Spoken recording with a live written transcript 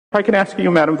If I can ask you,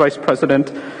 Madam Vice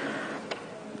President,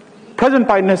 President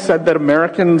Biden has said that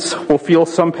Americans will feel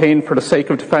some pain for the sake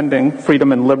of defending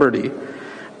freedom and liberty,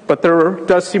 but there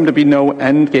does seem to be no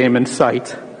end game in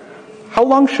sight. How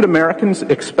long should Americans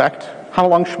expect? How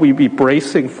long should we be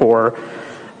bracing for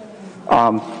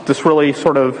this really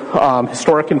sort of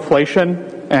historic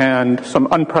inflation and some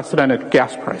unprecedented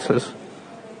gas prices?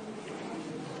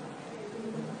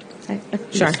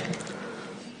 Sure.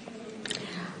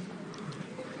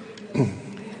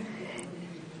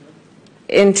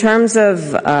 In terms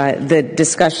of the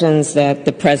discussions that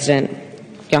the President,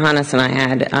 Johannes, and I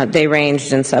had, they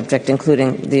ranged in subject,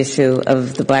 including the issue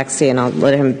of the Black Sea, and I'll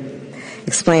let him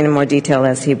explain in more detail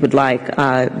as he would like.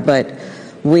 But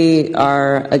we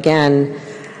are, again,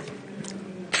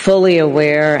 fully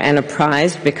aware and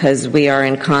apprised, because we are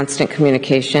in constant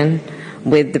communication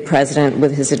with the President,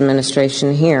 with his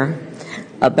administration here,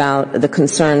 about the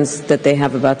concerns that they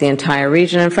have about the entire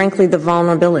region and, frankly, the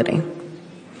vulnerability.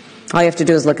 All you have to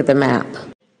do is look at the map.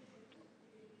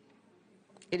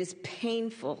 It is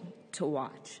painful to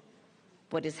watch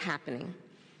what is happening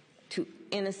to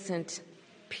innocent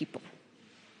people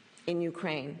in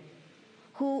Ukraine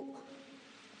who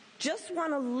just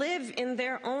want to live in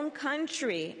their own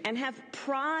country and have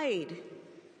pride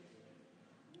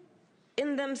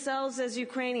in themselves as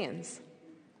Ukrainians,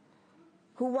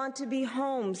 who want to be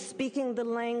home speaking the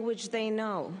language they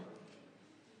know,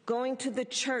 going to the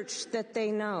church that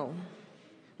they know,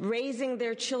 raising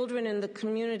their children in the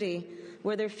community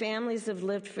where their families have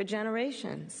lived for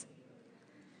generations.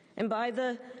 And by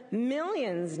the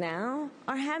millions now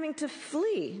are having to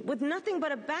flee with nothing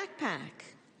but a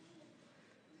backpack